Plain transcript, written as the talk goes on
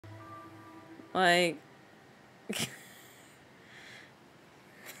Like,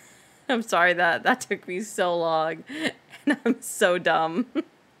 I'm sorry that took me so long, and I'm so dumb.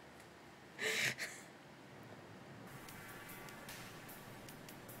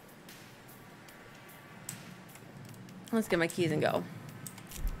 Let's get my keys and go.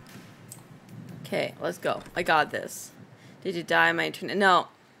 Okay, let's go. I got this. Did you die? My internet? No.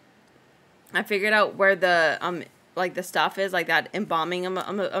 I figured out where the like the stuff is, like that embalming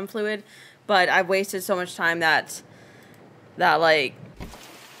fluid, but I wasted so much time that like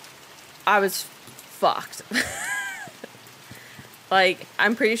I was fucked. Like,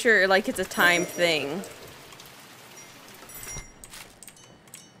 I'm pretty sure like it's a time thing.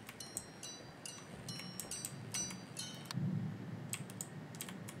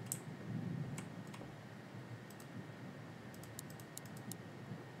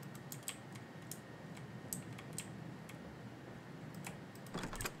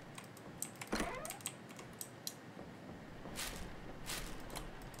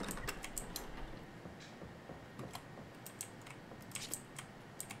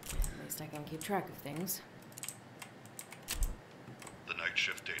 I can keep track of things. The night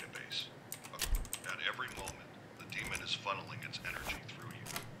shift database. At every moment, the demon is funneling its energy through you,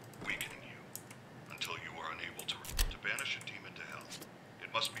 weakening you, until you are unable to banish a demon to hell.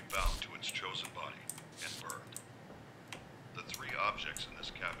 It must be bound to its chosen body and burned. The three objects in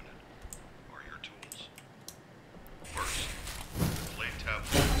this cabinet are your tools. First, the clay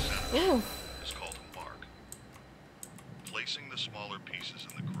tablet in the center is called a mark. Placing the smaller pieces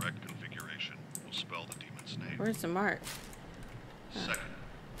in the correct configuration will spell the demon's name. Where's the mark? Second,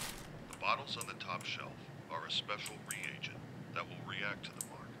 the bottles on the top shelf are a special reagent that will react to the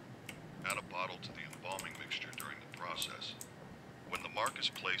mark. Add a bottle to the embalming mixture during the process. When the mark is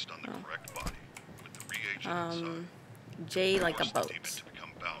placed on the correct body with the reagent inside, J like a force boat. the demon to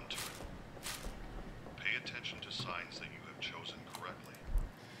become bound to it. Pay attention to signs that you have chosen correctly.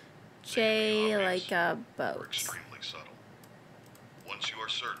 J like a Or boat. extremely subtle. Once you are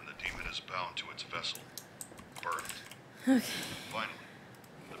certain the demon is bound to its vessel, burn it. Okay. Finally,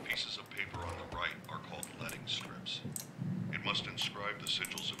 the pieces of paper on the right are called letting strips. It must inscribe the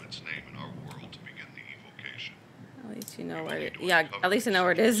sigils of its name in our world to begin the evocation. At least you know where it. Yeah, at least I know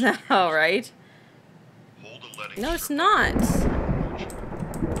where it is now, right? Hold a letting No, it's strip not.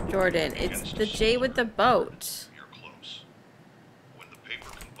 up Jordan, it's the J with the boat. you're close. When the paper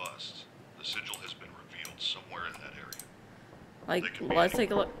combusts, the sigil has been revealed somewhere in that area. Like, They can be let's take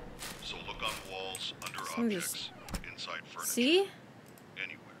a look. So look on walls, under Some of objects, inside furniture. See?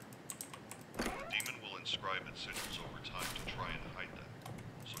 Anywhere. The demon will inscribe its sigils over time to try and hide them,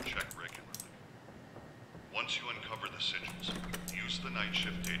 so check regularly. Once you uncover the sigils, use the night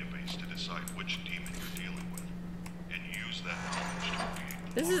shift database to decide which demon you're dealing with, and use that knowledge to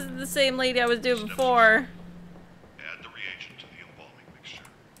create the This mark. is the same lady I was doing before. Add the reagent to the embalming mixture.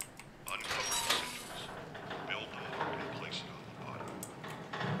 Uncover the sigils. Build the mark and place it on the body.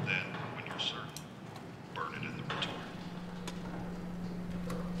 Then, when you're certain, burn it in the retort.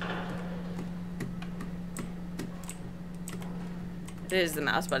 It is the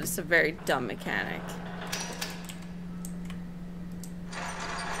mouse, but it's a very dumb mechanic.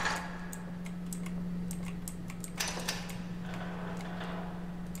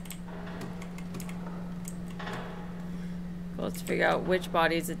 Let's figure out which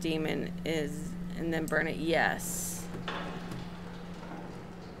bodies a demon is and then burn it. Yes.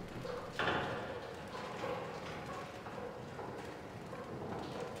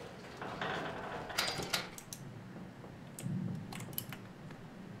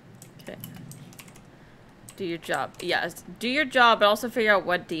 Okay. Do your job. Yes. Do your job, but also figure out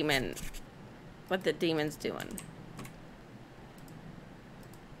what the demon's doing.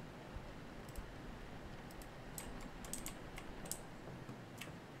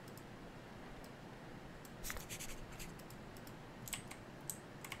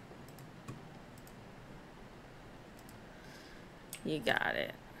 You got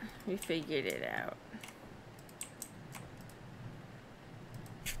it. We figured it out.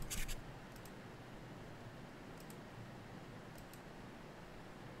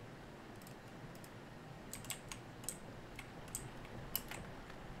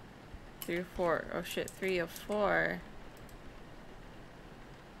 Three or four. Oh shit, 304.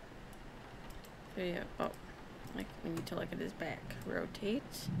 Oh, like we need to look at his back. Rotate.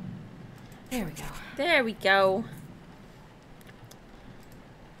 There we go. There we go.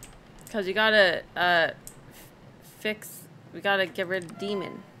 Cause you gotta we gotta get rid of the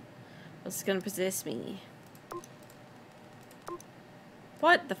demon. What's gonna possess me?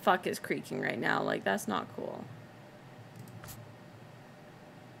 What the fuck is creaking right now? Like, that's not cool.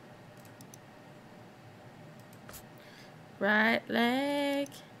 Right leg,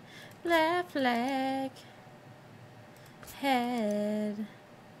 left leg, head,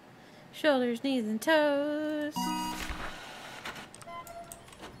 shoulders, knees, and toes.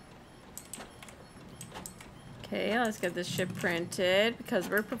 Okay, let's get this shit printed because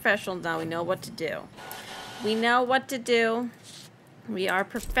we're professionals now. We know what to do. We know what to do. We are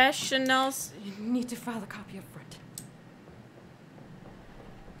professionals. You need to file a copy up front.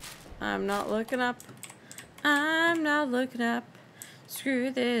 I'm not looking up. I'm not looking up. Screw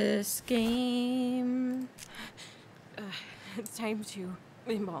this game. It's time to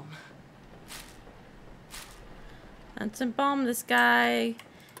embalm. Let's embalm this guy.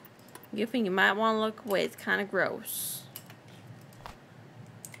 You think you might want to look away. It's kind of gross.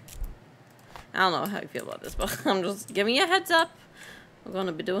 I don't know how you feel about this, but I'm just giving you a heads up. We're going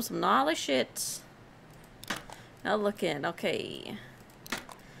to be doing some gnarly shit. Now looking. Okay.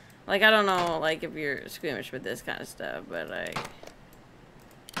 Like, I don't know, like, if you're squeamish with this kind of stuff, but, like...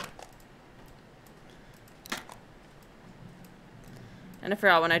 And I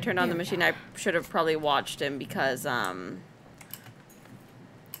forgot, when I turned on the machine, I should have probably watched him because, the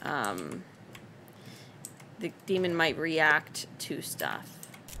demon might react to stuff.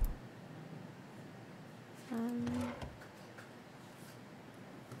 You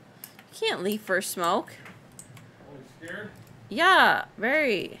can't leave for smoke. Oh, you scared? Yeah,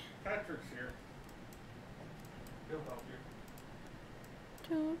 very. Patrick's here. He'll help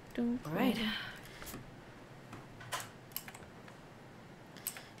you. All right.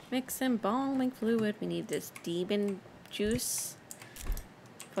 Mix embalming fluid. We need this demon juice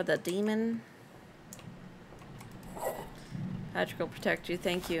for the demon. Patrick will protect you.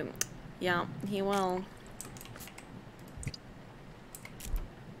 Thank you. Yeah, he will.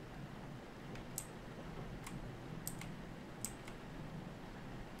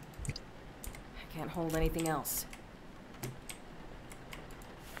 I can't hold anything else.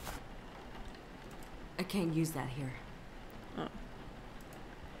 I can't use that here. Oh.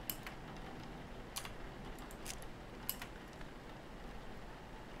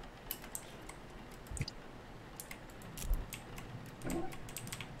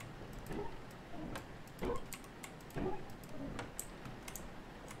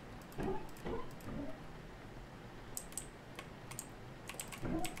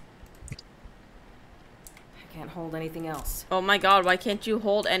 I can't hold anything else. Oh my god, why can't you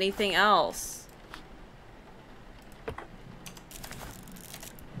hold anything else?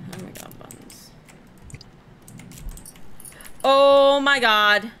 Oh my god, buttons. Oh my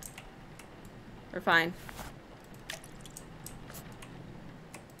god. We're fine.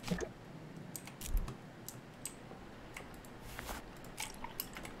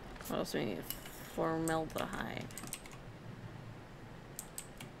 What else do we need? Formaldehyde.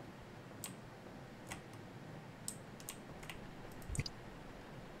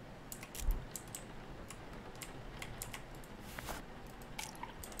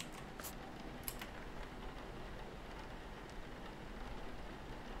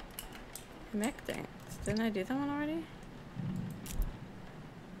 Connecting. Didn't I do that one already?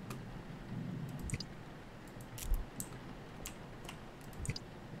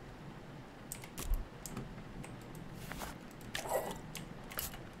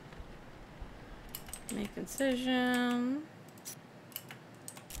 Make incision.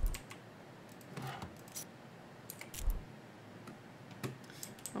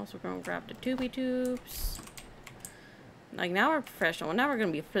 Also gonna grab the tubey tubes. Like, now we're professional. Now we're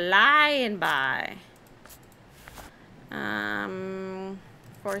gonna be flying by.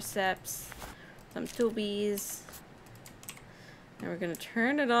 Forceps, some tubies. And we're gonna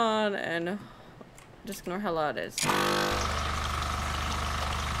turn it on and just ignore how loud it is.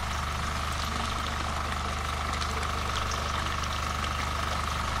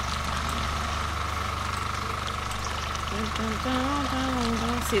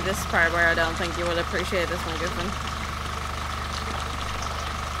 See this part where I don't think you would appreciate this one, Goofin.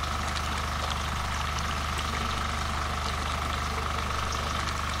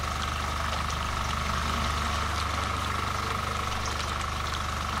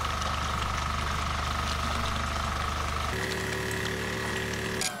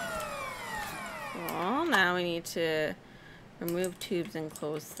 Well, now we need to remove tubes and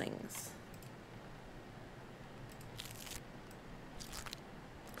close things.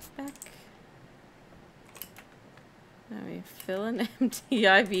 Back. Now we fill an empty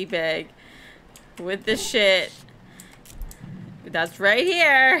IV bag with the shit that's right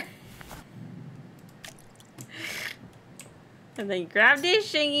here. And then grab this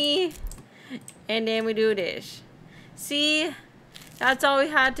thingy. And then we do this. See? That's all we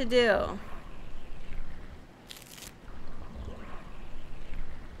had to do.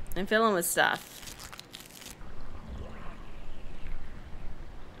 And fill them with stuff.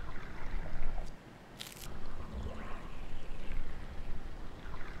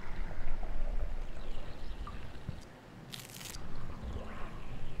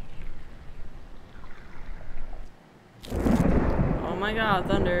 Oh my god,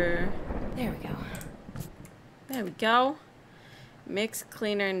 thunder. There we go. There we go. Mix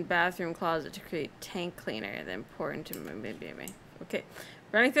cleaner in bathroom closet to create tank cleaner, then pour into maybe. Okay.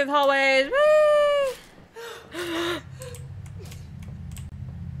 Running through the hallways. Whee!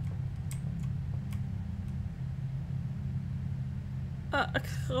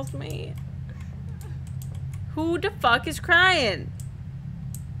 Excuse me. Who the fuck is crying?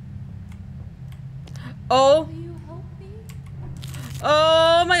 Oh. Will you help me?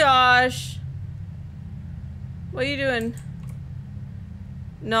 Oh my gosh. What are you doing?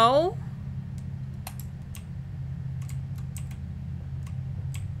 No?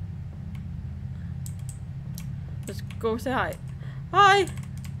 Let's go say hi. Hi!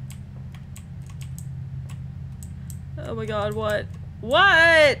 Oh my god, what?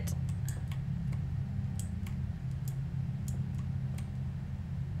 What?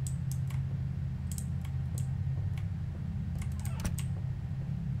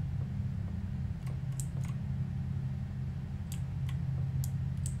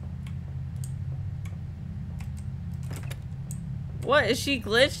 What? Is she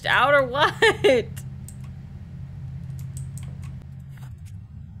glitched out or what? Can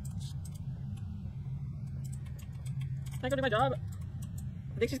I go do my job?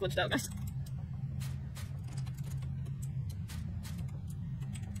 I think she's glitched out, guys.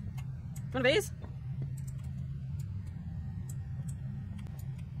 Want a vase?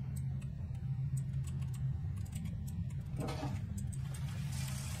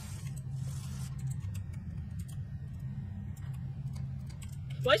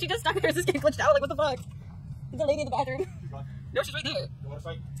 Why is she just stuck there? Is this game glitched out? Like, what the fuck? Is the lady in the bathroom? No, she's right there. You want to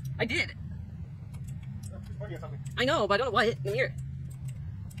fight? I did. She's pointing at something. I know, but I don't know what. In the mirror.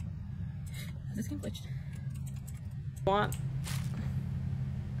 Is this game glitched? Do you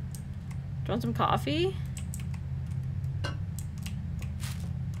want some coffee?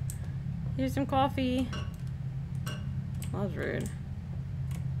 Here's some coffee. That was rude.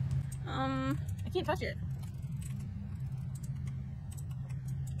 I can't touch it.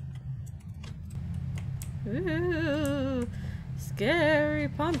 Ooh, scary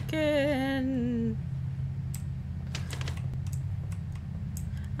pumpkin.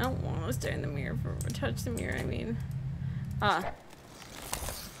 I don't want to stare in the mirror touch the mirror, I mean.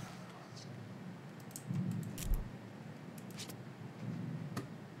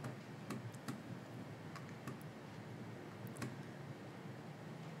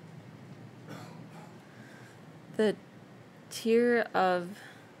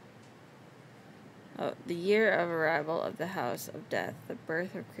 The year of arrival of the house of death, the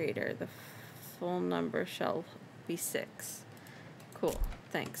birth of creator, the full number shall be 6. Cool,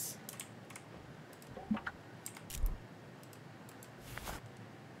 thanks.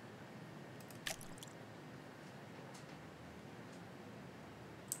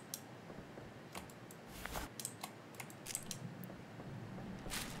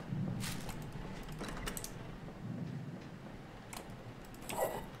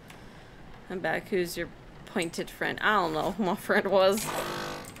 I'm back. Who's your pointed friend? I don't know who my friend was.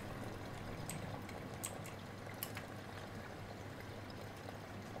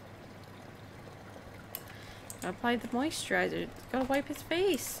 Apply the moisturizer. Gotta wipe his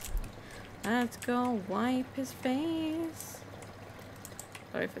face. Let's go wipe his face.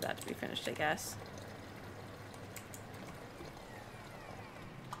 Sorry for that to be finished, I guess.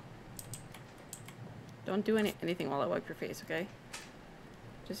 Don't do anything while I wipe your face, okay?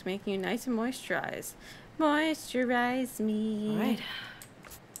 Just making you nice and moisturized. Moisturize me. All right.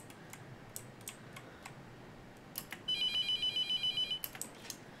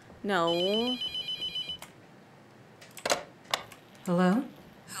 No. Hello?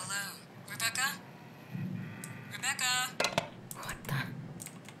 Hello, Rebecca? Rebecca? What the?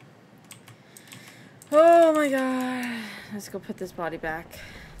 Oh my god. Let's go put this body back.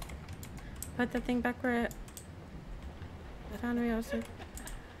 Put that thing back where it... I found me also.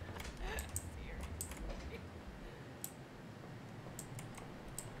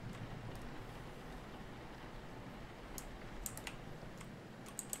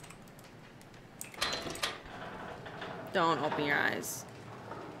 Don't open your eyes.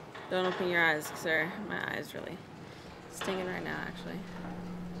 Don't open your eyes, sir. My eyes really stinging right now, actually.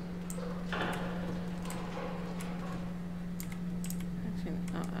 Actually,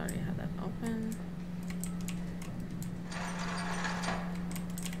 oh, I already had that open.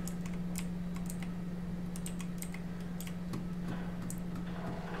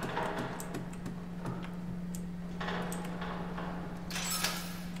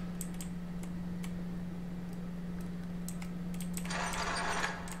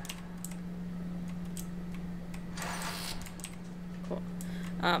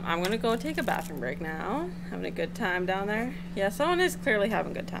 I'm gonna go take a bathroom break now. Having a good time down there. Yeah, someone is clearly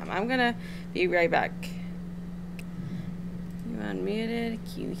having a good time. I'm gonna be right back. You unmuted?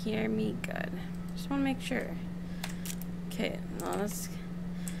 Can you hear me? Good. Just want to make sure. Okay, now let's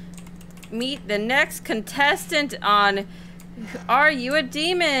meet the next contestant on Are You a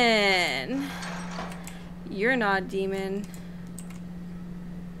Demon? You're not a demon.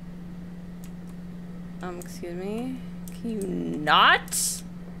 Excuse me. Can you not?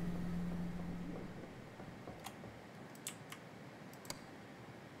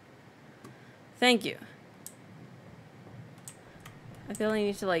 Thank you. I feel I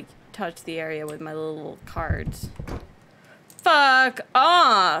need to, like, touch the area with my little cards. Fuck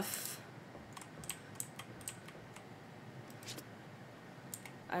off!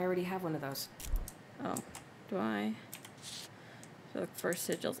 I already have one of those. Oh, do I? Look for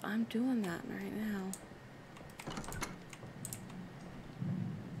sigils. I'm doing that right now.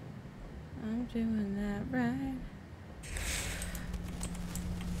 I'm doing that right.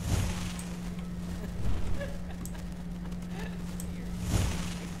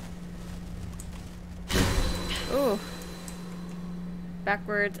 Ooh.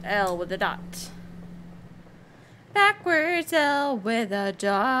 Backwards L with a dot. Backwards L with a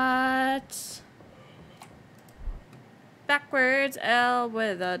dot. Backwards L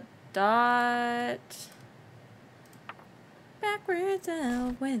with a dot. Backwards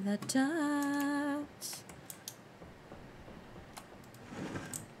L with a dot.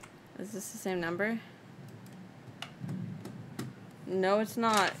 Is this the same number? No, it's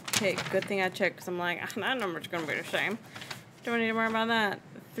not. Okay, good thing I checked because I'm like, that number's gonna be the same. Don't need to worry about that.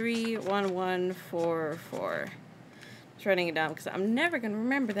 31144. Just writing it down because I'm never gonna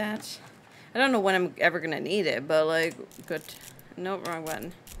remember that. I don't know when I'm ever gonna need it, but like, good. No, wrong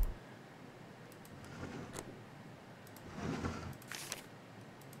button.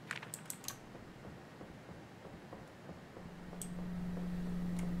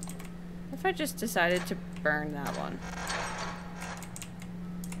 What if I just decided to burn that one?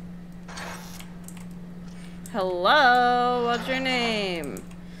 Hello, what's your name?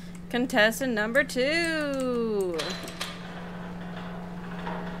 Contestant number 2.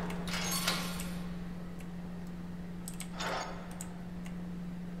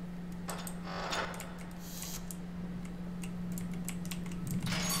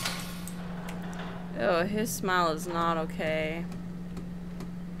 Oh, his smile is not okay.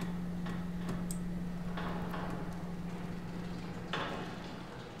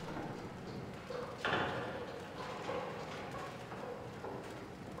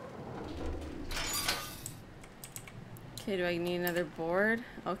 Okay, do I need another board?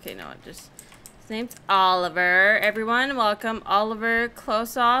 Okay, no, it just... His name's Oliver. Everyone, welcome Oliver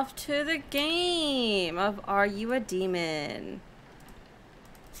close off to the game of Are You a Demon?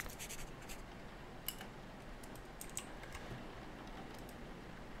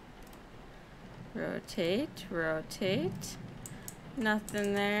 Rotate, rotate.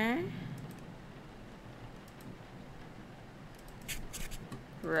 Nothing there.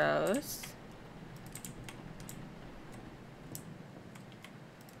 Rose.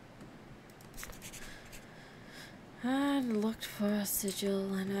 I looked for a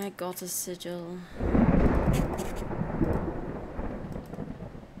sigil and I got a sigil.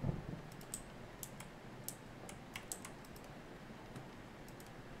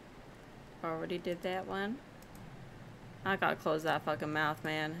 Already did that one. I gotta close that fucking mouth,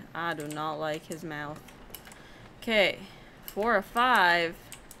 man. I do not like his mouth. Okay, 4 or 5.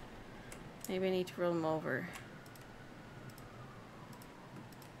 Maybe I need to roll him over.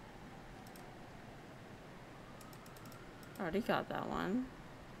 Already got that one.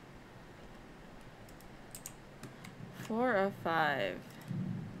 4 or 5.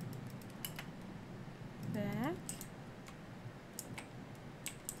 Back.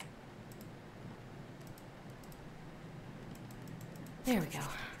 There we go.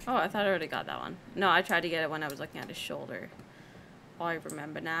 Oh, I thought I already got that one. No, I tried to get it when I was looking at his shoulder. Oh, I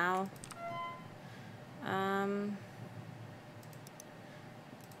remember now.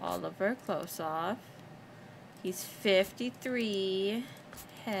 Oliver close off. He's 53.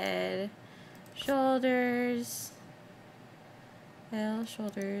 Head. Shoulders. L.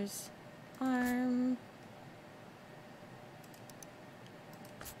 Shoulders. Arm.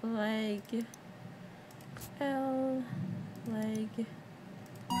 Leg. L. Leg.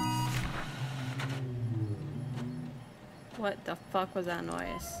 What the fuck was that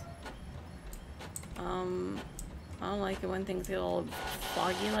noise? I don't like it when things get all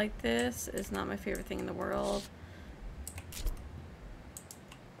foggy like this. It's not my favorite thing in the world.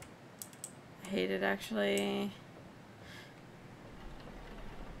 I hate it, actually.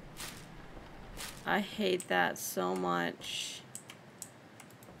 I hate that so much.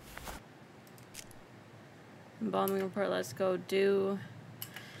 Embalming report, let's go do...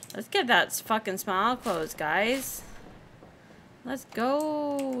 Let's get that fucking smile closed, guys. Let's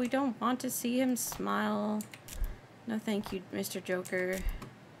go. We don't want to see him smile. No thank you, Mr. Joker.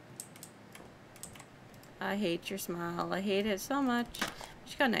 I hate your smile. I hate it so much.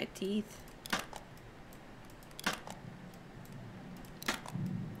 She got nice teeth.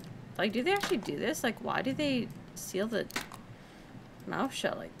 Like, do they actually do this? Like, why do they seal the mouth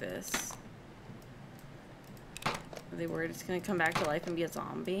shut like this? Are they worried it's gonna come back to life and be a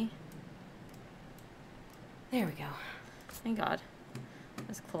zombie? There we go. Thank God.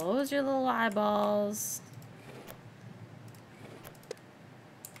 Let's close your little eyeballs.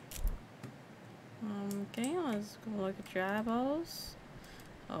 Okay, let's go look at your eyeballs.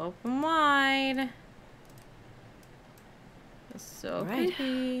 Open wide. That's so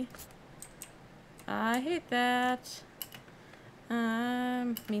creepy. I hate that.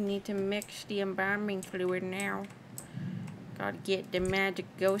 We need to mix the embalming fluid now. Gotta get the magic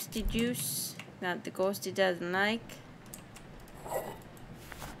ghosty juice that the ghosty doesn't like.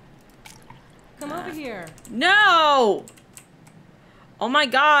 Come over here. No! Oh my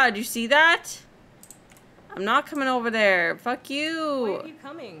God, you see that? I'm not coming over there. Fuck you. Why are you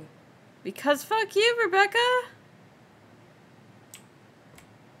coming? Because fuck you, Rebecca.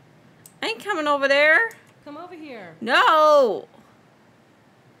 I ain't coming over there. Come over here. No.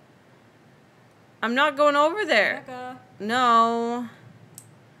 I'm not going over there. Rebecca. No.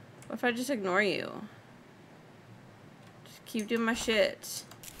 What if I just ignore you? Just keep doing my shit.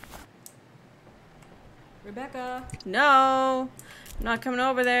 Rebecca. No. I'm not coming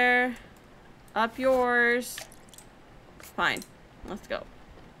over there. Up yours. Fine. Let's go.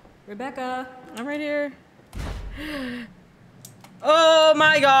 Rebecca. I'm right here. Oh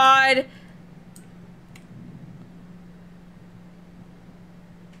my God.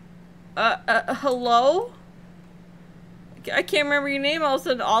 Hello? I can't remember your name. All of a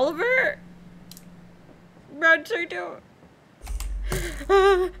sudden, Oliver? Run, sir, don't.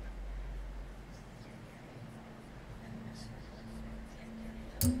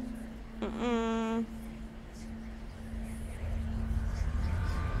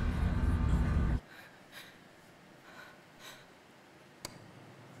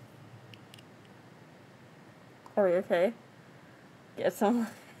 Are we okay? Get some.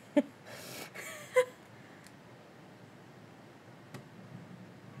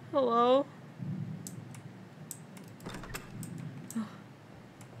 Hello?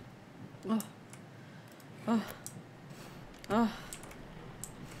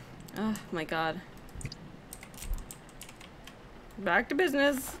 Oh my God. Back to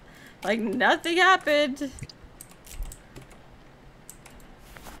business. Like nothing happened.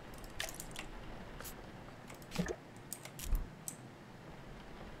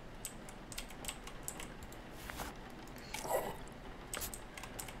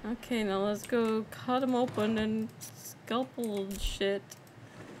 Okay, now let's go cut them open and scalpel and shit.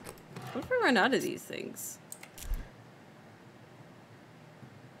 What if we run out of these things?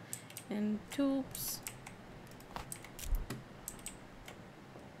 And tubes.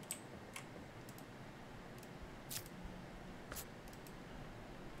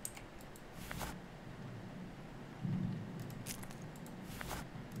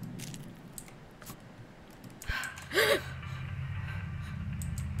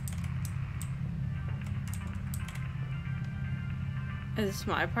 Is this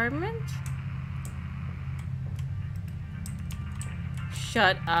my apartment?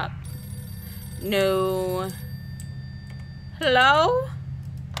 Shut up. No. Hello?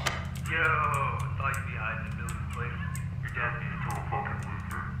 Yo, thought you'd be hiding in Billy's place. Your dad made a total fucking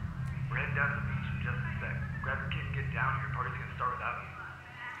loser. We're heading down to the beach in just a sec. Grab your kid and get down. Your party's gonna start without you.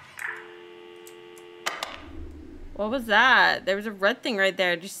 What was that? There was a red thing right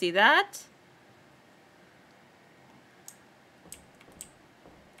there. Did you see that?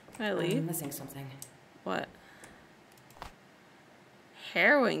 Can I leave? I'm missing something. What?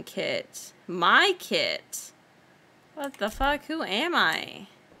 Heroin kit. My kit. What the fuck? Who am I?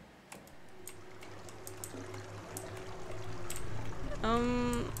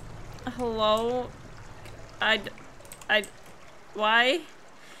 Hello? Why?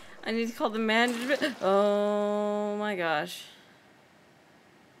 I need to call the management. Oh my gosh.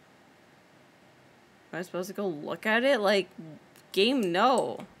 Am I supposed to go look at it? Like, game,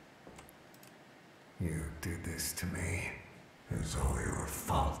 no. You did this to me. It's all your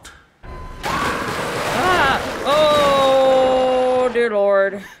fault. Ah! Oh, dear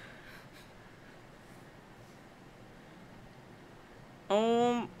Lord.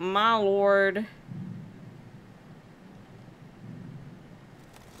 Oh, my Lord.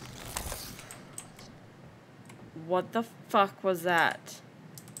 What the fuck was that?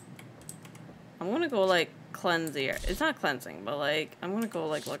 I'm gonna go, like, cleanse the area. It's not cleansing, but, like, I'm gonna go,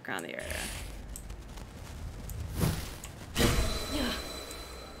 like, look around the area.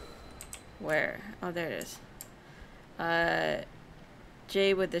 Where? Oh, there it is.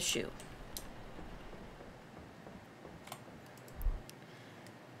 Jay with the shoe.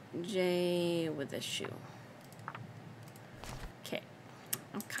 Jay with the shoe. Okay.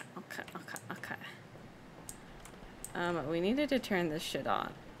 Okay. We needed to turn this shit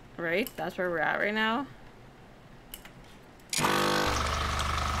on. Right? That's where we're at right now.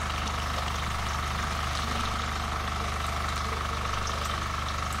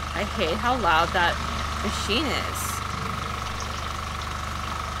 I hate how loud that machine is.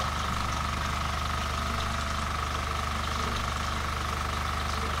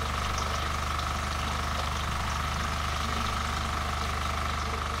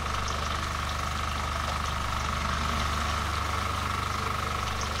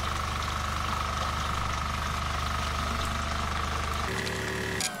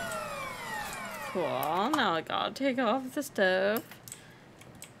 Cool. Now I gotta take off the stuff.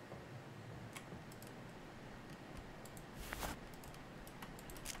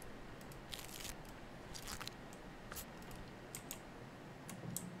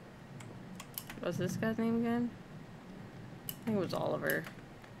 What's this guy's name again? I think it was Oliver.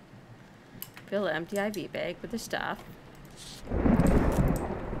 Fill an empty IV bag with the stuff.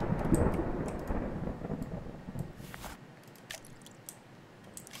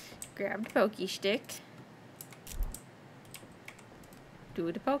 Grab the pokey stick.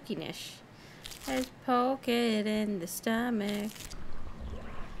 Do the pokinish. Let's poke it in the stomach.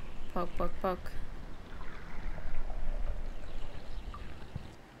 Poke, poke, poke.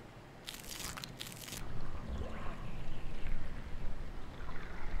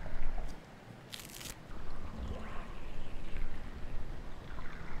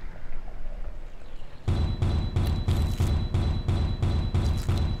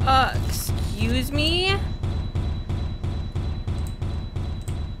 Excuse me?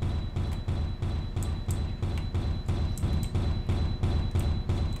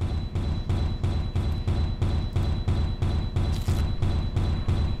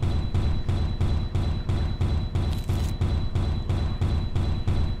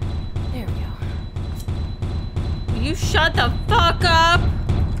 There we go. Will you shut the fuck up?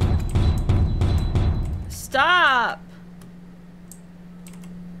 Stop.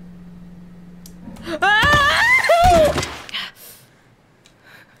 Ah!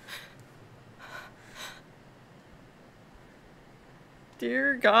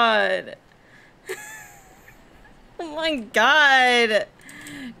 Dear God. Oh my God.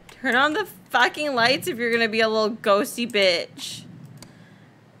 Turn on the fucking lights if you're gonna be a little ghosty bitch.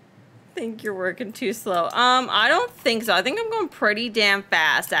 I think you're working too slow. I don't think so. I think I'm going pretty damn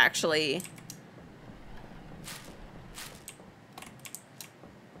fast, actually.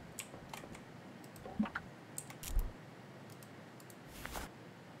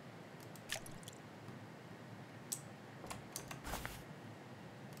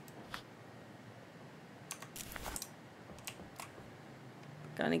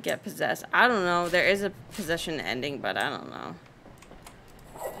 Gonna get possessed. I don't know. There is a possession ending, but I don't know.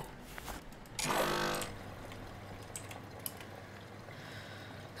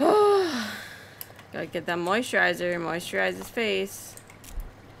 Gotta get that moisturizer. Moisturize his face.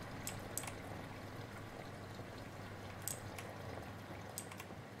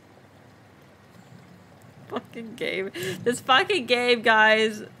 Fucking game. This fucking game,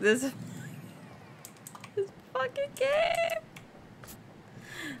 guys. This fucking game.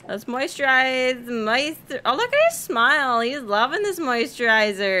 Let's moisturize. Oh, look at his smile. He's loving this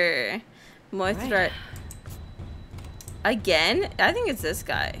moisturizer. Moisturize. Right. Again? I think it's this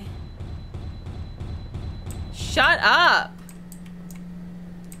guy. Shut up.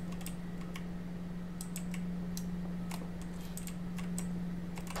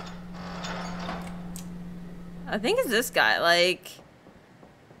 I think it's this guy. Like.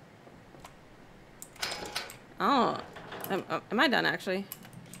 Oh. Am I done, actually?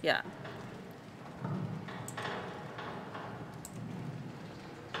 Yeah.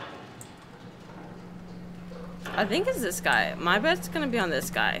 I think it's this guy. My bet's gonna be on this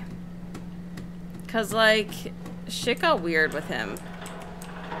guy. Cause, like, shit got weird with him.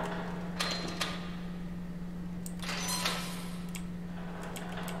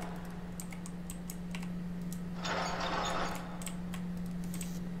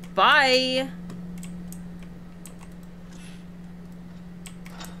 Bye!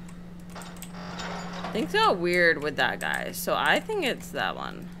 Things got weird with that guy, so I think it's that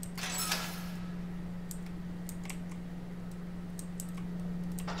one.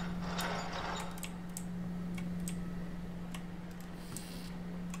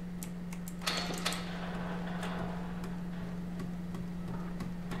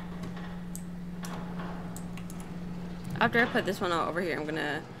 After I put this one over here, I'm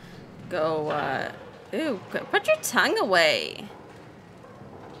gonna go, ew, put your tongue away.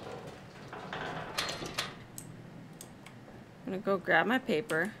 I'm gonna go grab my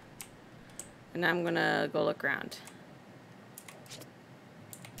paper, and I'm gonna go look around.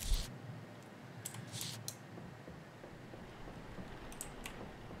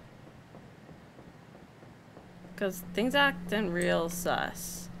 Because things acting real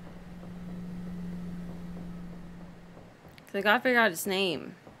sus. Cause I gotta figure out his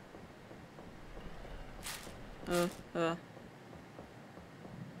name. No,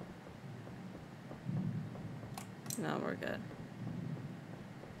 we're good.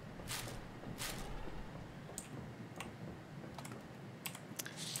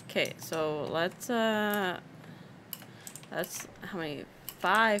 Okay, so let's how many?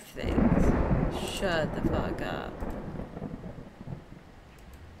 5 things. Shut the fuck up.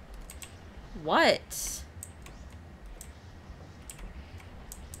 What?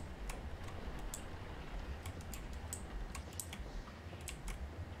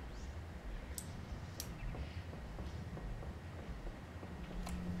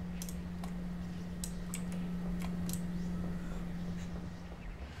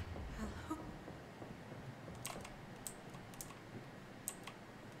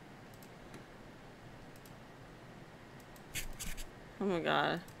 Oh my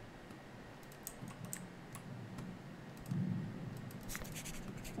god.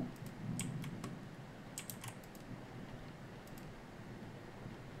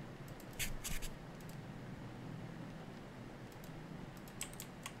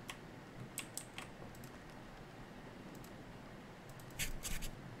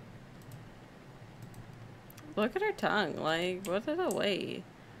 Look at her tongue. Like, what is it away?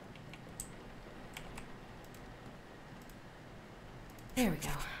 There we go.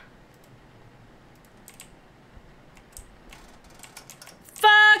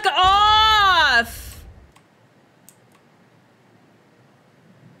 Fuck off!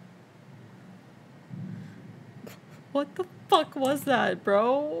 What the fuck was that,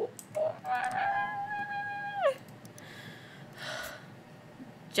 bro?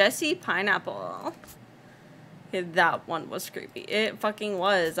 Jesse Pineapple. Okay, that one was creepy. It fucking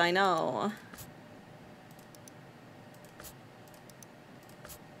was, I know.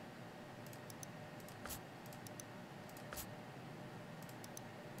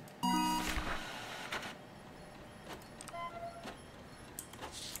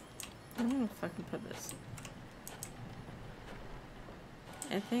 I'm gonna fucking put this.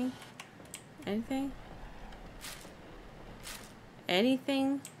 Anything? Anything?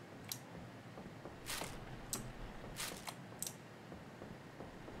 Anything?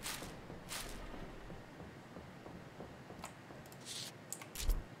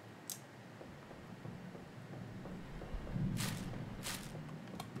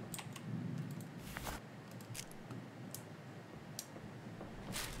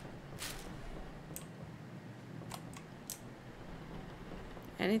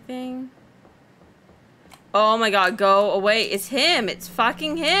 Anything? Oh my god, go away. It's him. It's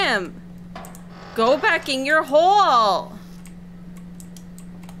fucking him. Go back in your hole.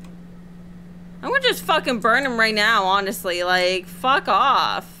 I'm gonna just fucking burn him right now, honestly. Like, fuck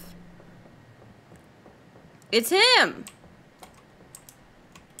off. It's him.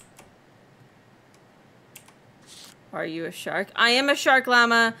 Are you a shark? I am a shark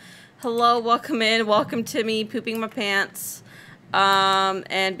llama. Hello, welcome in. Welcome to me pooping my pants.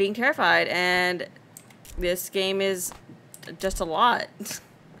 And being terrified, and this game is just a lot.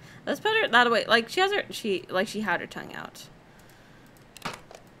 Let's put her that away. Like she had her tongue out.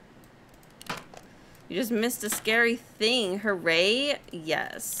 You just missed a scary thing. Hooray!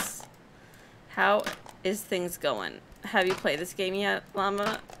 Yes. How is things going? Have you played this game yet,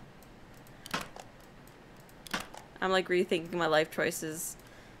 Llama? I'm like rethinking my life choices.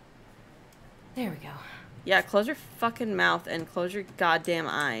 There we go. Yeah, close your fucking mouth and close your goddamn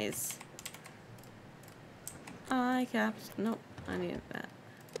eyes. Eye caps. Nope, I needed that.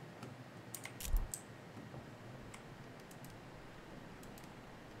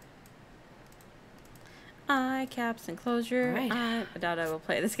 Eye caps and close your Right. eye. I doubt I will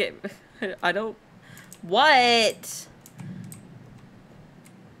play this game. I don't. What?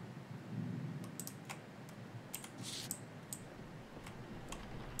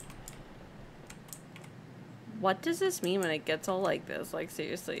 What does this mean when it gets all like this? Like,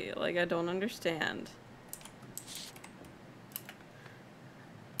 seriously, like, I don't understand.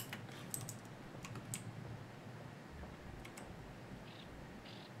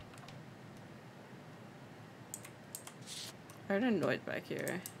 I heard a noise back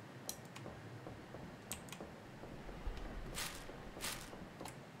here.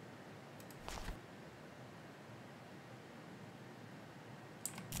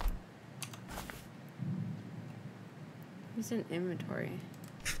 Instant inventory.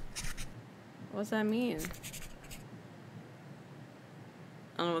 What's that mean?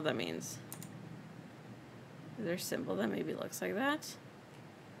 I don't know what that means. Is there a symbol that maybe looks like that?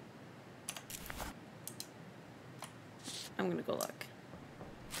 I'm gonna go look.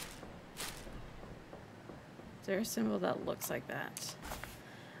 Is there a symbol that looks like that?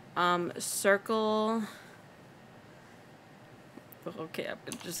 Circle. Okay, I'm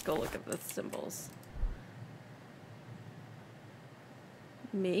gonna just go look at the symbols.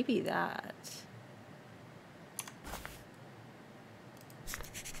 Maybe that.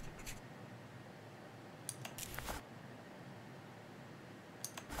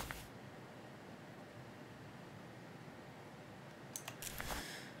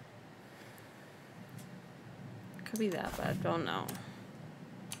 Could be that, but I don't know.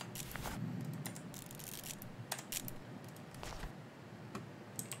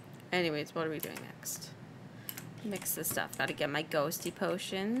 Anyways, what are we doing next? Mix this stuff. Gotta get my ghosty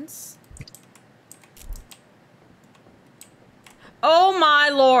potions. Oh my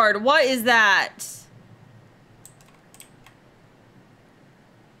lord, what is that?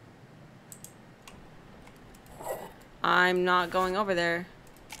 I'm not going over there.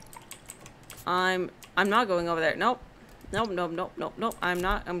 I'm not going over there. Nope. Nope, nope, nope, nope, nope. I'm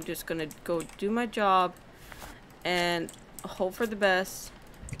not. I'm just gonna go do my job and hope for the best.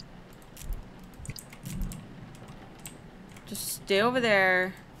 Just stay over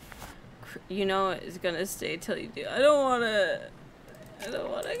there. You know it's gonna stay till you do. I don't wanna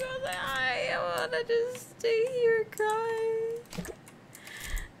go there. I wanna just stay here crying.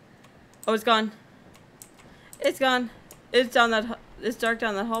 Oh, it's gone. It's gone. It's down that. It's dark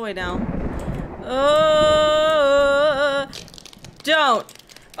down that hallway now. Oh, don't.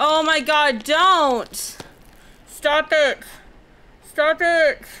 Oh my god, don't. Stop it. Stop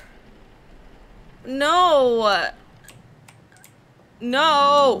it. No.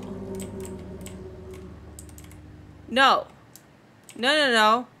 No. No. No, no,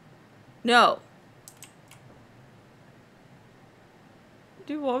 no. No.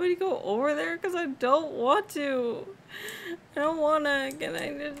 Do you want me to go over there? Because I don't want to. I don't want to. Can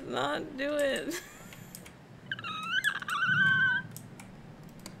I just not do it?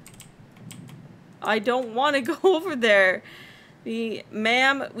 I don't want to go over there.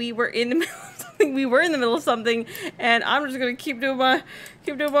 Ma'am, we were in the middle of something. We were in the middle of something, and I'm just gonna keep doing my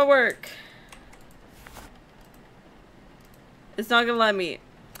work. It's not gonna let me.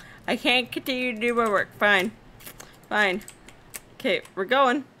 I can't continue to do my work. Fine. Fine. Okay, we're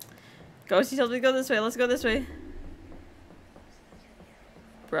going. Ghosty tells me to go this way. Let's go this way.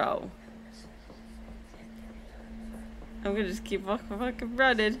 Bro. I'm gonna just keep fucking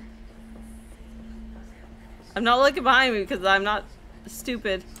running. I'm not looking behind me because I'm not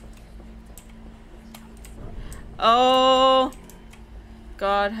stupid. Oh.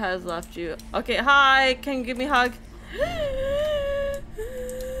 God has left you. Okay, hi. Can you give me a hug?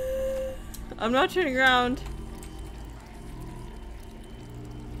 I'm not turning around.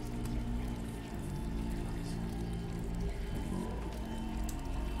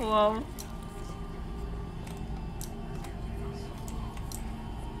 Hello?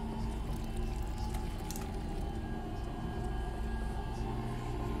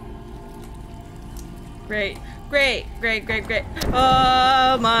 Great, great, great, great, great.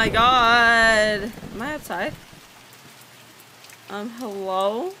 Oh my god. Am I outside?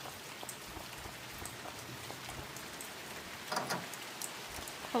 Hello?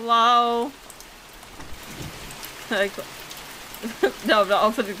 Hello? No, no,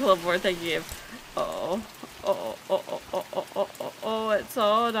 I'll put the clipboard, thank you. Oh, oh, oh, oh, oh, oh, oh, oh, oh, it's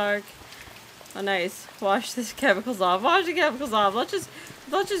so dark. Oh, nice. Wash the chemicals off. Wash the chemicals off. Let's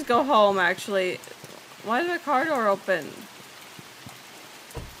just go home, actually. Why is my car door open?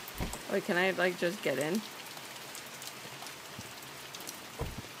 Wait, can I, like, just get in?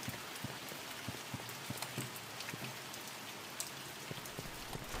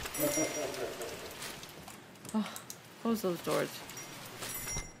 Oh, close those doors.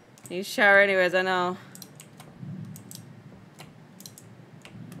 Need to shower anyways, I know.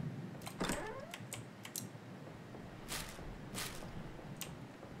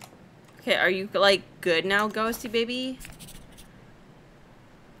 Okay, are you, like, good now, ghosty baby?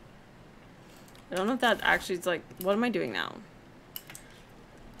 I don't know if that actually is, like, what am I doing now?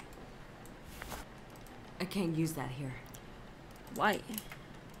 I can't use that here. Why?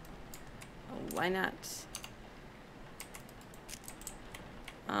 Oh, why not?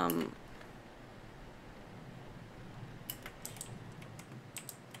 I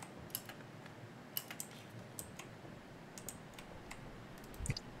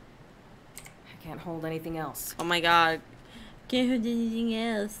can't hold anything else. Oh my god. Can't hold anything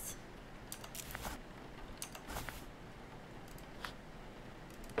else.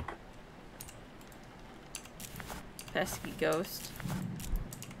 Pesky ghost.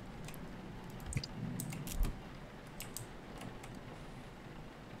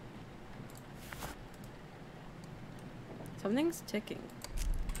 Something's ticking.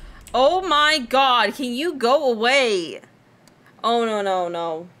 Oh my god, can you go away? Oh no, no,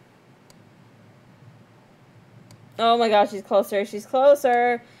 no. Oh my gosh, she's closer. She's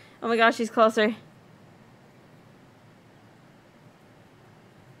closer. Oh my gosh, she's closer.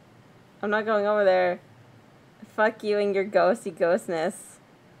 I'm not going over there. Fuck you and your ghosty ghostness.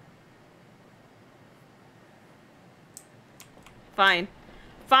 Fine.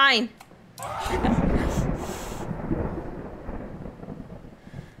 Fine.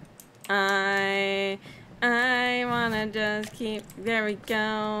 I wanna just keep. There we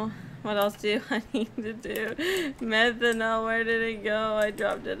go. What else do I need to do? Methanol, where did it go? I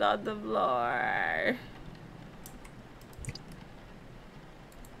dropped it on the floor.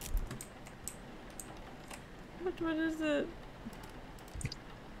 What is it?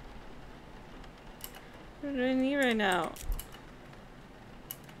 What do I need right now?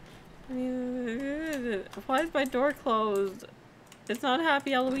 Why is my door closed? It's not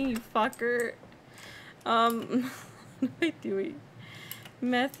Happy Halloween, you fucker. What am I doing?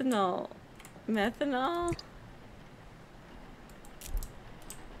 Methanol. Methanol?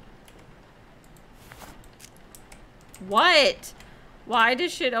 What? Why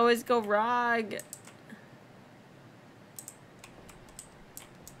does shit always go wrong?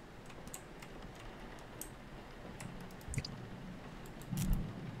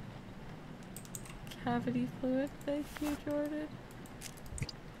 Cavity fluid, thank you, Jordan.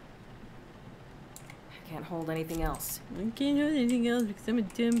 I can't hold anything else. I can't hold anything else because I'm a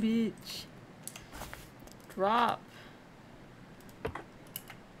dumb bitch. Drop.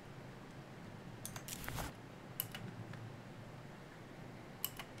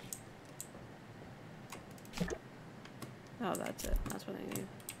 Oh, that's it. That's what I need.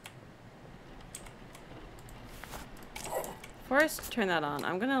 Before I turn that on,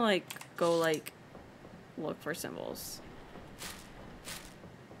 I'm gonna like go like look for symbols.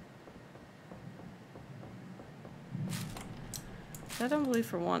 I don't believe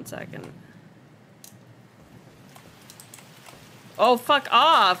for 1 second. Oh, fuck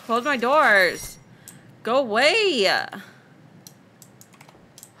off! Close my doors! Go away! Oh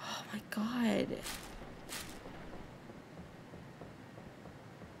my god.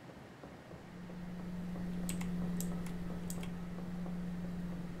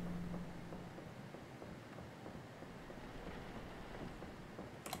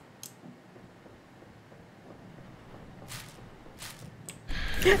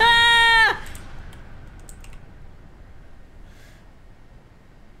 Ah!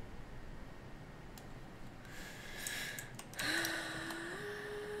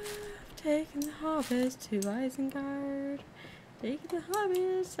 Taking the hobbits to Isengard. Taking the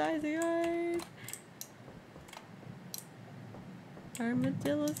hobbits to Isengard.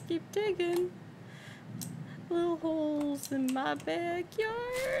 Armadillos keep digging little holes in my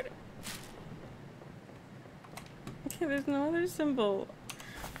backyard. Okay, there's no other symbol.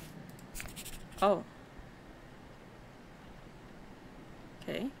 Oh.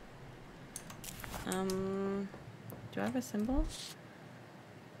 Okay. Do I have a symbol?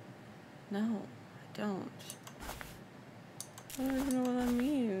 No, I don't. I don't even know what that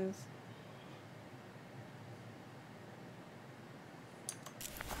means.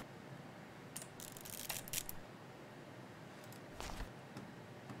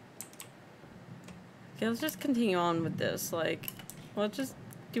 Okay, let's just continue on with this. Like, let's just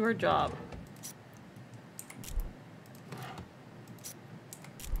do our job.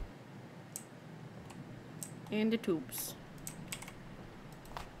 And the tubes.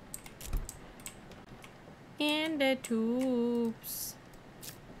 And the tubes.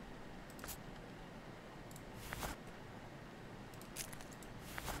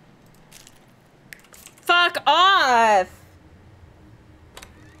 Fuck off!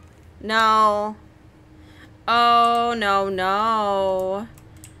 No. Oh, no, no.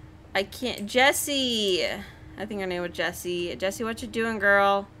 I can't. Jessie! I think her name was Jessie. Jessie, what you doing,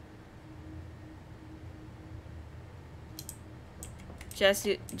 girl?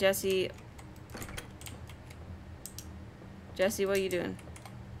 Jessie, what are you doing?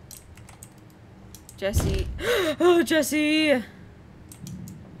 Jessie. Oh, Jessie!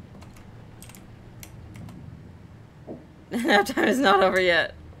 Nap time is not over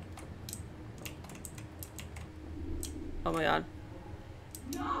yet. Oh my god.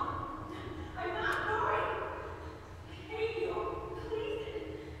 No! I'm not going! I hate you!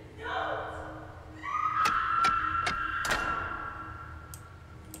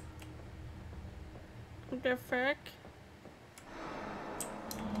 the frick?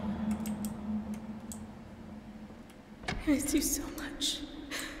 I miss you so much.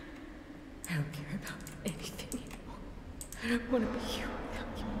 I don't care about anything anymore. I don't want to be here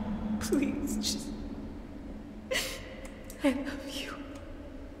without you. Please, just... I love you.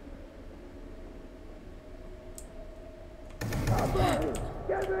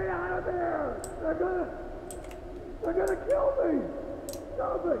 Get me out of here! They're gonna kill me!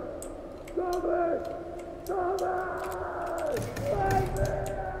 Stop it! Stop it! Stop it! Let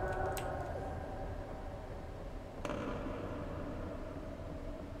me out!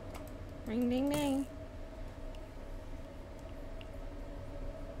 Ring ding ding.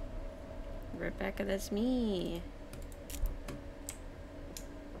 Rebecca, that's me.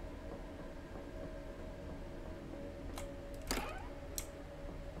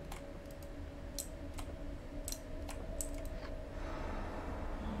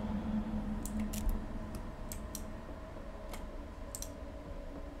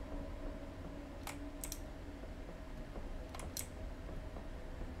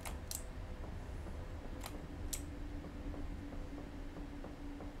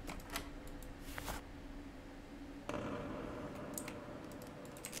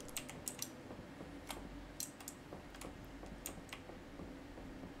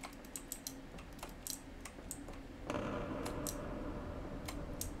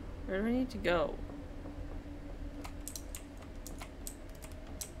 Where do I need to go?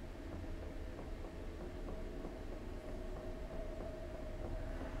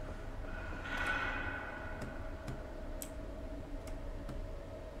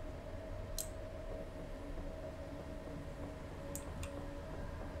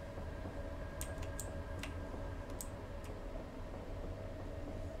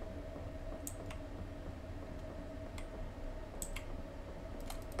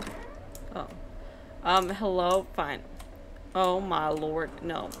 Hello? Fine. Oh my lord,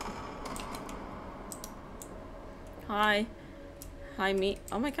 no. Hi. Hi, me.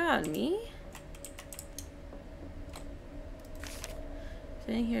 Oh my god, me?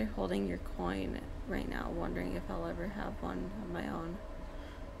 Sitting here holding your coin right now, wondering if I'll ever have one of my own.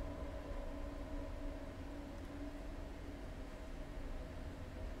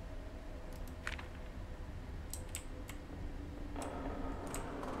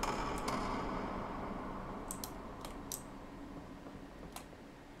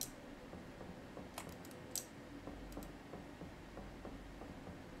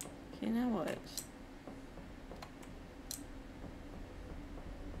 Okay, now what?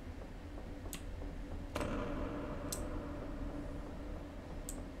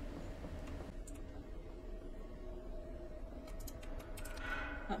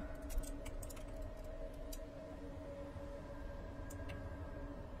 Oh. I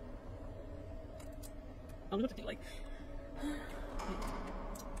don't know what to do, like...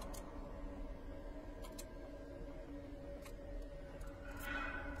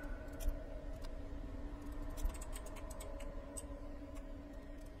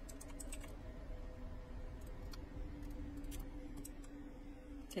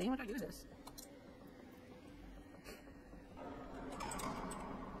 Dang, what do I do with this?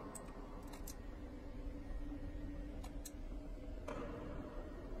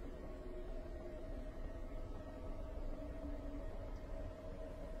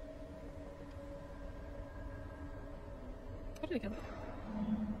 How do I go?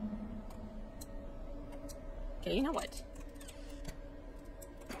 Okay, you know what?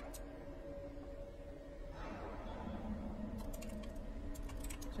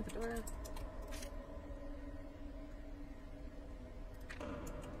 Shut the door.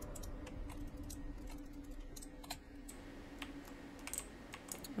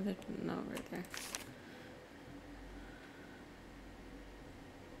 Oh, there's no right there.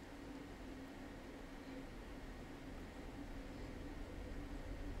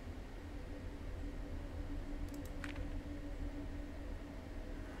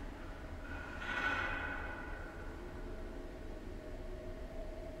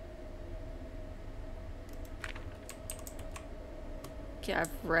 Okay,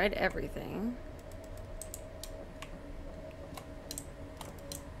 I've read everything.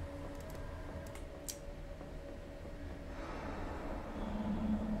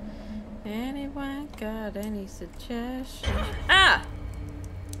 Anyone got any suggestions? Ah!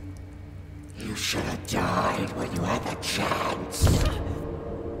 You should have died when you had the chance.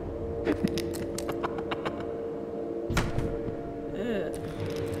 Ew.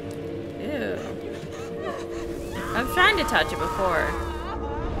 Ew. I was trying to touch it before.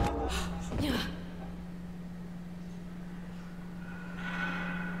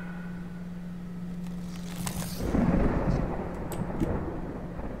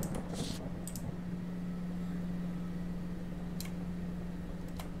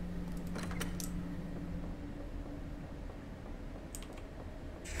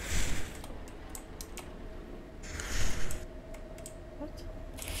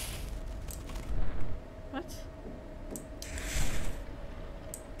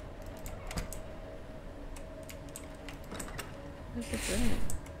 What's this doing?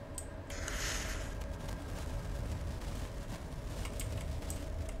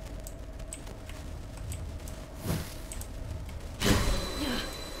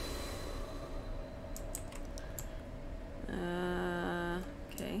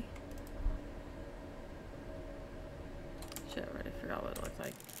 Okay. Shit, I already forgot what it looked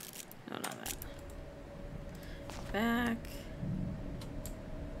like. No, not that. Back.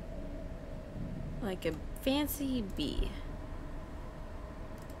 Like a fancy bee.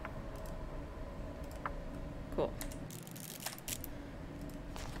 Cool.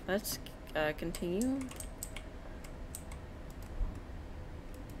 Let's continue.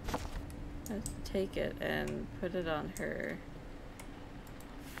 Let's take it and put it on her.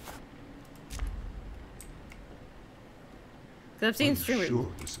 Cause I've seen streamers. Sure,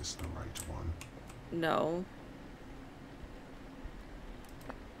 this is the right one. No.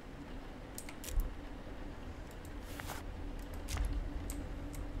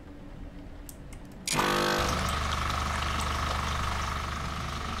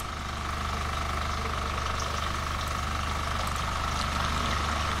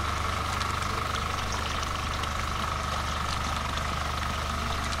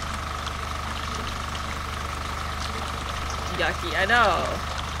 Yucky, I know.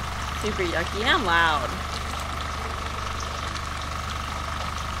 Super yucky and loud.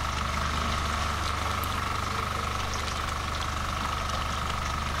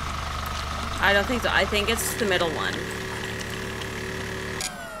 I don't think so. I think it's the middle one.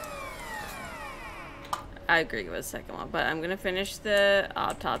 I agree with the second one, but I'm gonna finish the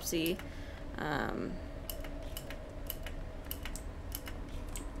autopsy.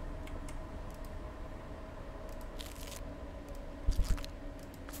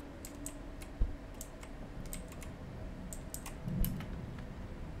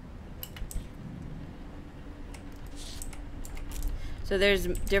 So there's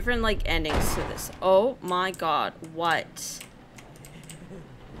different like endings to this. Oh my god, what?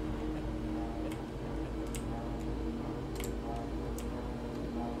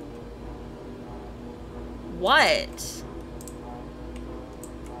 What?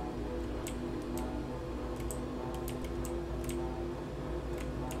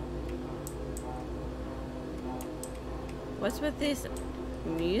 What's with this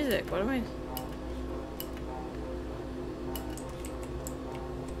music? What am I?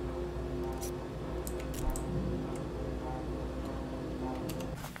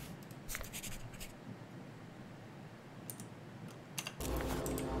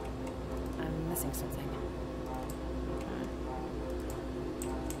 I'm missing something.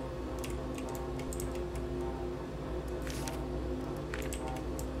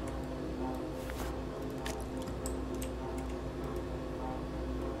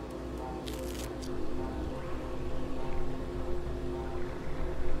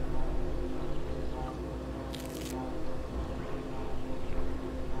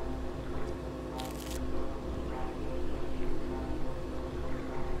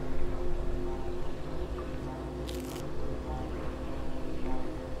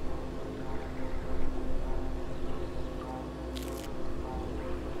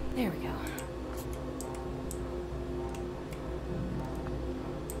 There we go.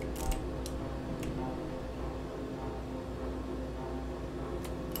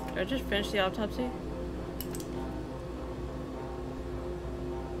 Did I just finish the autopsy?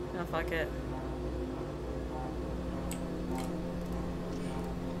 No, fuck it.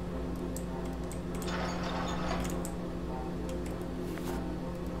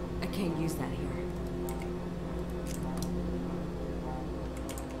 I can't use that here.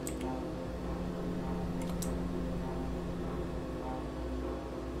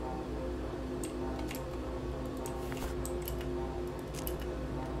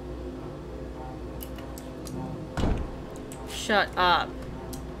 Shut up.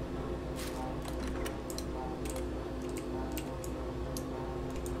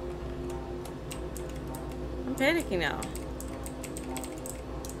 I'm panicking now.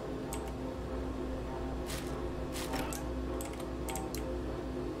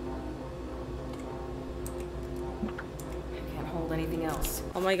 I can't hold anything else.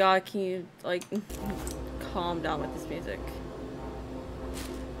 Oh my god, can you, like, calm down with this music?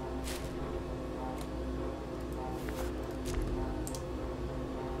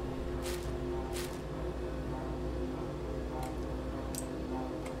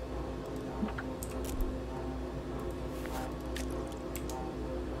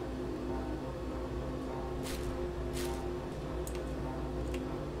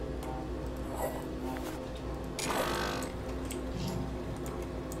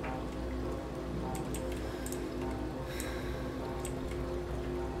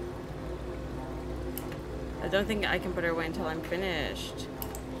 don't think I can put her away until I'm finished.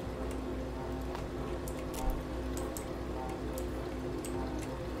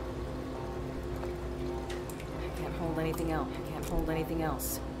 I can't hold anything else. I can't hold anything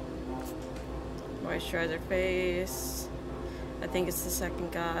else. Moisturize her face. I think it's the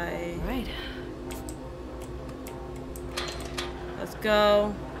second guy. All right. Let's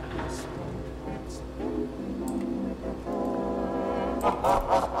go.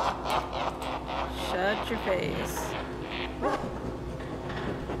 Shut your face. I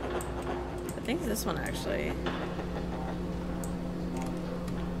think it's this one actually.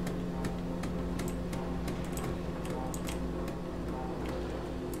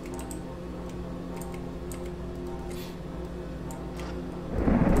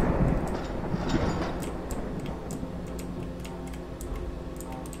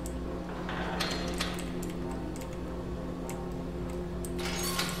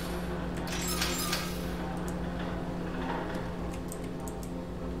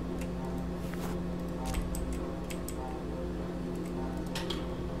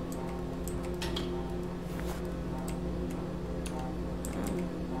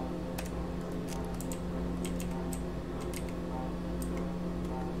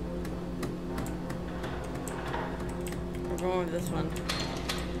 We're going with this one.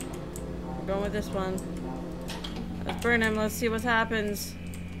 We're going with this one. Let's burn him. Let's see what happens.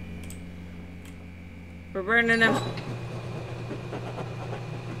 We're burning him.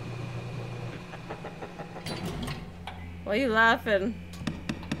 Why are you laughing?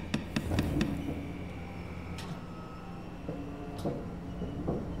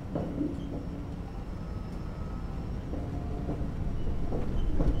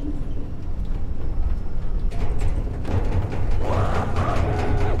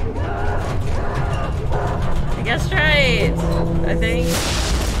 I guess right. I think.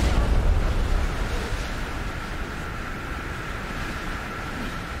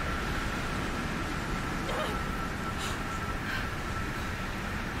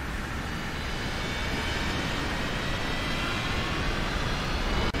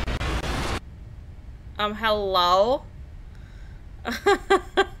 Hello? Good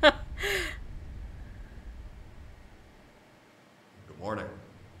morning.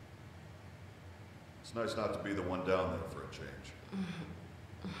 It's nice not to be the one down there for a change.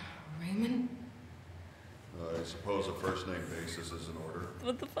 Raymond? I suppose a first-name basis is in order.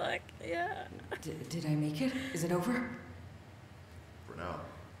 What the fuck? Yeah. Did I make it? Is it over? For now,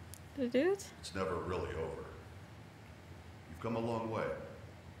 The dude? it's never really over. You've come a long way.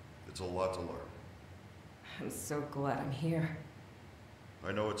 It's a lot to learn. I'm so glad I'm here.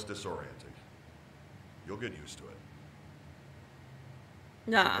 I know it's disorienting. You'll get used to it.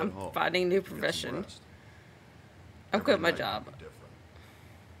 Nah, Get I'm home. finding a new Get some profession. rest. I'm Every quitting my night job. will be different.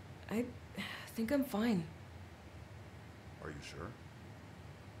 I think I'm fine. Are you sure?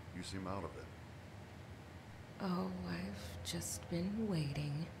 You seem out of it. Oh, I've just been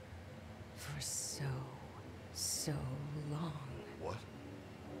waiting for so long. What?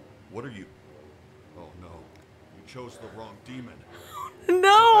 What are you? Oh no. You chose the wrong demon.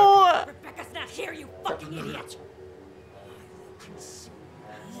 No! Rebecca's not here, you fucking idiot!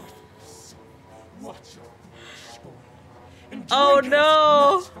 Oh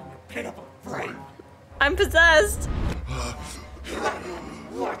no! I'm possessed!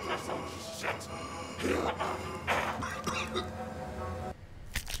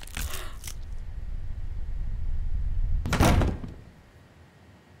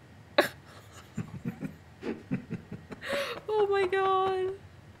 Oh my god.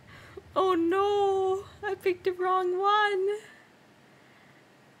 Oh no! I picked the wrong one.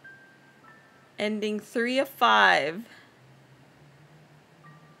 Ending 3 of 5.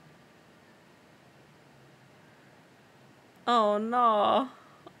 Oh no.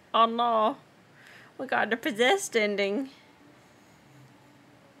 Oh no. We got the possessed ending.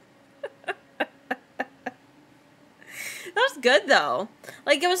 That was good though.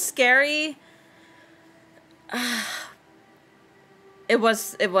 Like, it was scary. It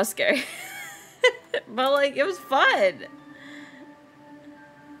was scary. But like, it was fun.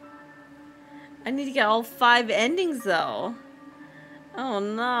 I need to get all 5 endings though. Oh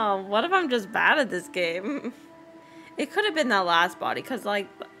no. What if I'm just bad at this game? It could have been that last body, because like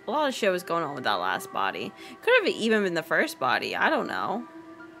a lot of shit was going on with that last body. Could have even been the first body. I don't know.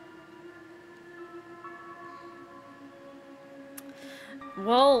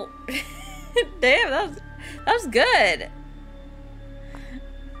 Well, damn, that was good.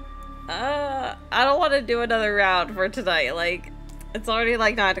 I don't want to do another round for tonight. Like, it's already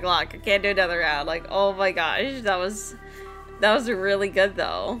like 9 o'clock. I can't do another round. Like, oh my gosh, that was really good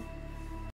though.